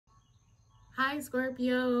Hi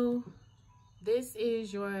Scorpio, this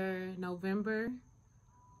is your November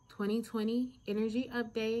 2020 energy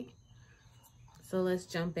update. So let's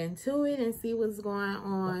jump into it and see what's going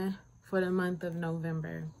on for the month of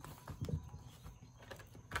November.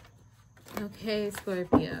 Okay,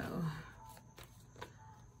 Scorpio.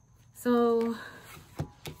 So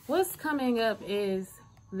what's coming up is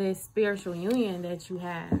this spiritual union that you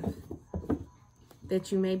have,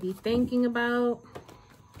 that you may be thinking about.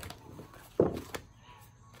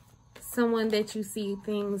 Someone that you see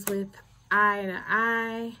things with eye to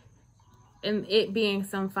eye, and it being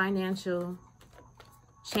some financial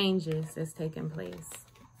changes that's taking place.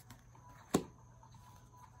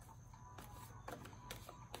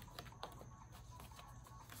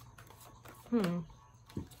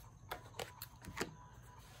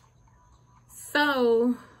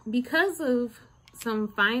 So because of some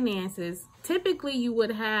finances, typically you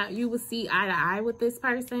would see eye to eye with this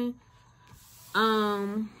person.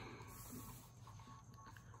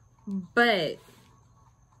 But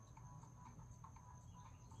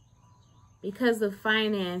because of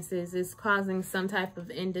finances, it's causing some type of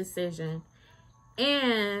indecision.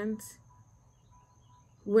 And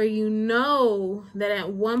where you know that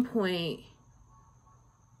at one point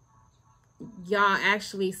y'all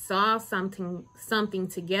actually saw something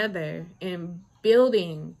together and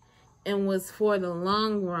building, and was for the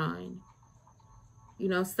long run. You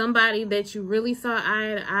know, somebody that you really saw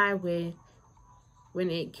eye to eye with when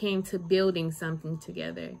it came to building something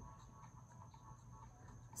together.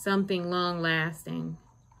 Something long lasting.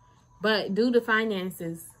 But due to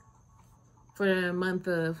finances for the month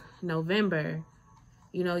of November,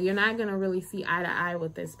 you know, you're not going to really see eye to eye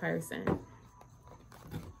with this person.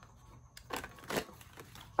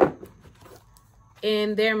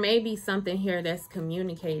 And there may be something here that's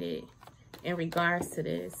communicated in regards to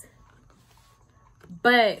this.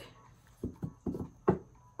 But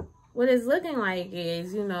what it's looking like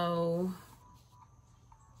is, you know,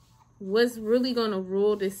 what's really going to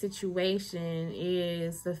rule this situation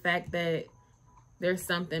is the fact that there's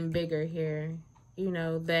something bigger here. You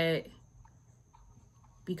know, that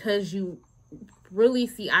because you really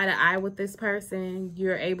see eye to eye with this person,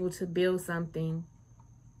 you're able to build something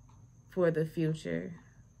for the future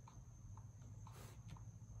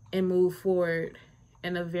and move forward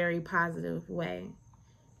in a very positive way.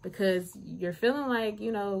 Because you're feeling like,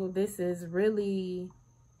 you know, this is really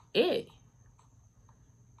it.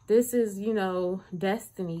 This is, you know,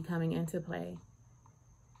 destiny coming into play.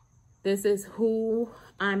 This is who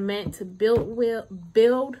I'm meant to build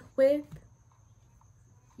with.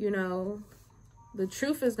 You know, the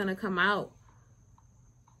truth is going to come out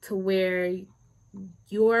to where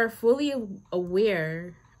you're fully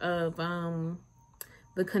aware of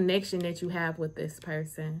the connection that you have with this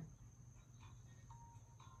person.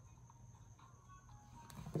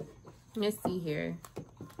 Let's see here.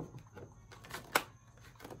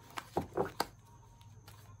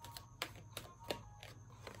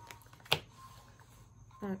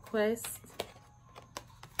 Quest,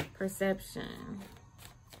 perception,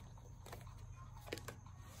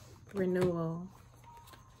 renewal.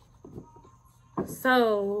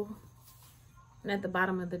 So, and at the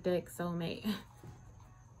bottom of the deck, soulmate.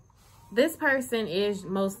 This person is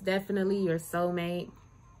most definitely your soulmate.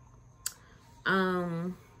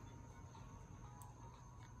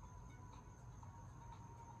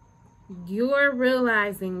 You're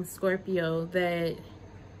realizing, Scorpio, that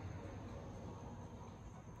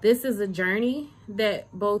this is a journey that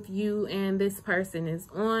both you and this person is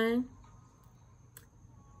on.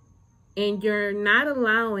 And you're not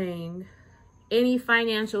allowing any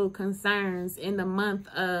financial concerns in the month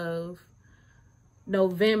of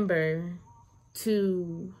November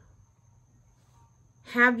to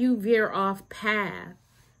have you veer off path,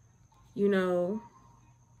 you know.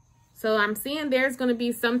 So I'm seeing there's going to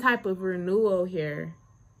be some type of renewal here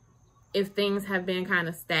if things have been kind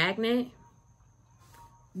of stagnant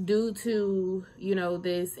due to, you know,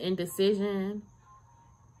 this indecision.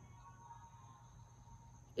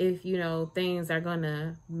 If, you know, things are going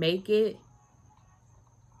to make it.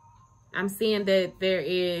 I'm seeing that there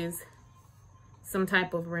is some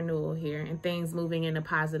type of renewal here and things moving in a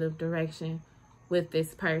positive direction with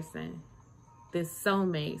this person. This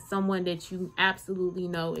soulmate, someone that you absolutely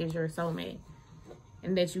know is your soulmate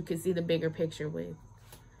and that you can see the bigger picture with.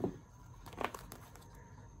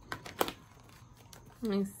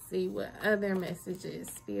 Let's see what other messages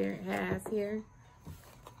Spirit has here.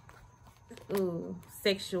 Ooh,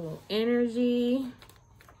 sexual energy,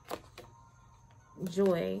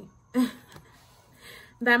 joy.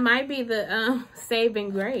 That might be the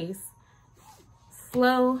saving grace.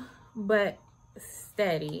 Slow but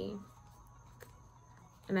steady.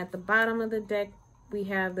 And at the bottom of the deck, we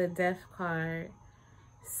have the Death card.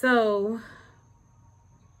 So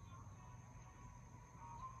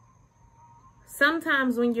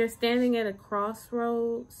sometimes when you're standing at a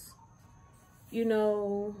crossroads, you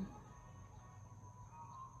know,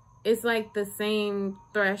 it's like the same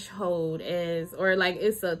threshold as, or like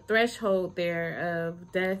it's a threshold there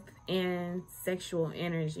of death and sexual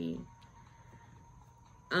energy.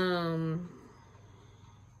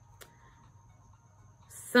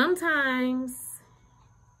 Sometimes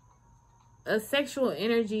a sexual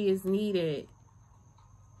energy is needed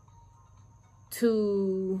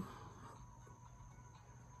to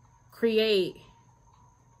create,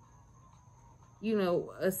 you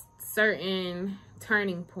know, a certain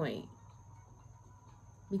turning point,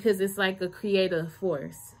 because it's like a creative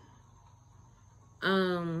force. So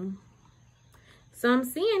I'm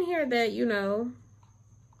seeing here that, you know,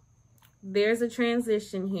 there's a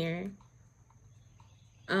transition here.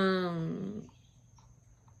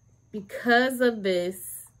 Because of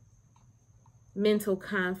this mental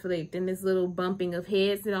conflict and this little bumping of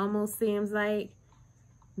heads, it almost seems like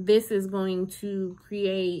this is going to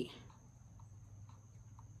create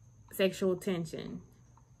sexual tension.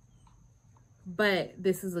 But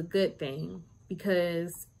this is a good thing,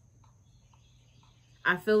 because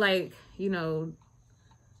I feel like, you know,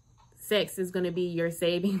 sex is going to be your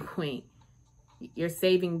saving point, your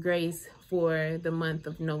saving grace for the month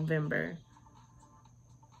of November.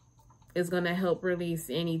 It's going to help release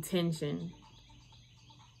any tension.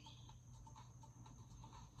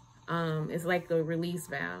 It's like a release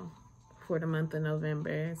valve for the month of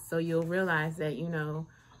November. So you'll realize that, you know,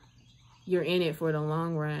 you're in it for the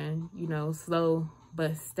long run, you know, slow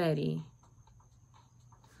but steady.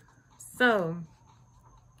 So,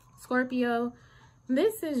 Scorpio,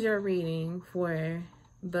 this is your reading for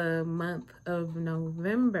the month of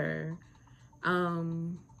November.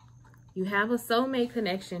 You have a soulmate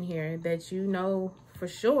connection here that you know for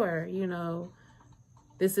sure, you know,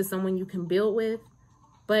 this is someone you can build with.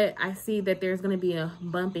 But I see that there's going to be a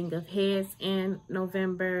bumping of heads in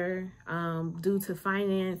November due to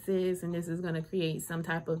finances, and this is going to create some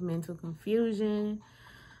type of mental confusion.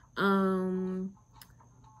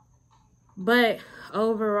 But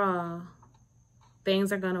overall,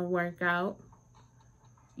 things are going to work out.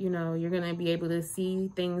 You know, you're going to be able to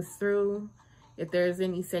see things through. If there's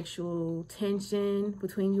any sexual tension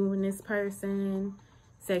between you and this person,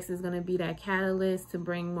 sex is going to be that catalyst to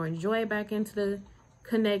bring more joy back into the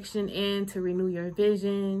connection and to renew your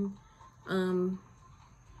vision, to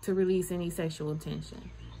release any sexual tension.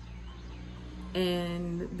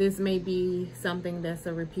 And this may be something that's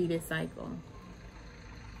a repeated cycle.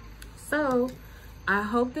 So I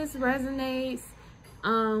hope this resonates.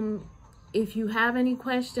 If you have any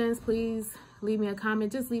questions, please leave me a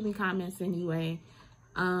comment. Just leave me comments anyway.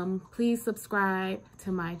 Please subscribe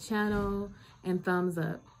to my channel and thumbs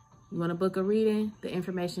up. You want to book a reading? The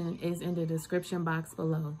information is in the description box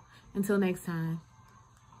below. Until next time.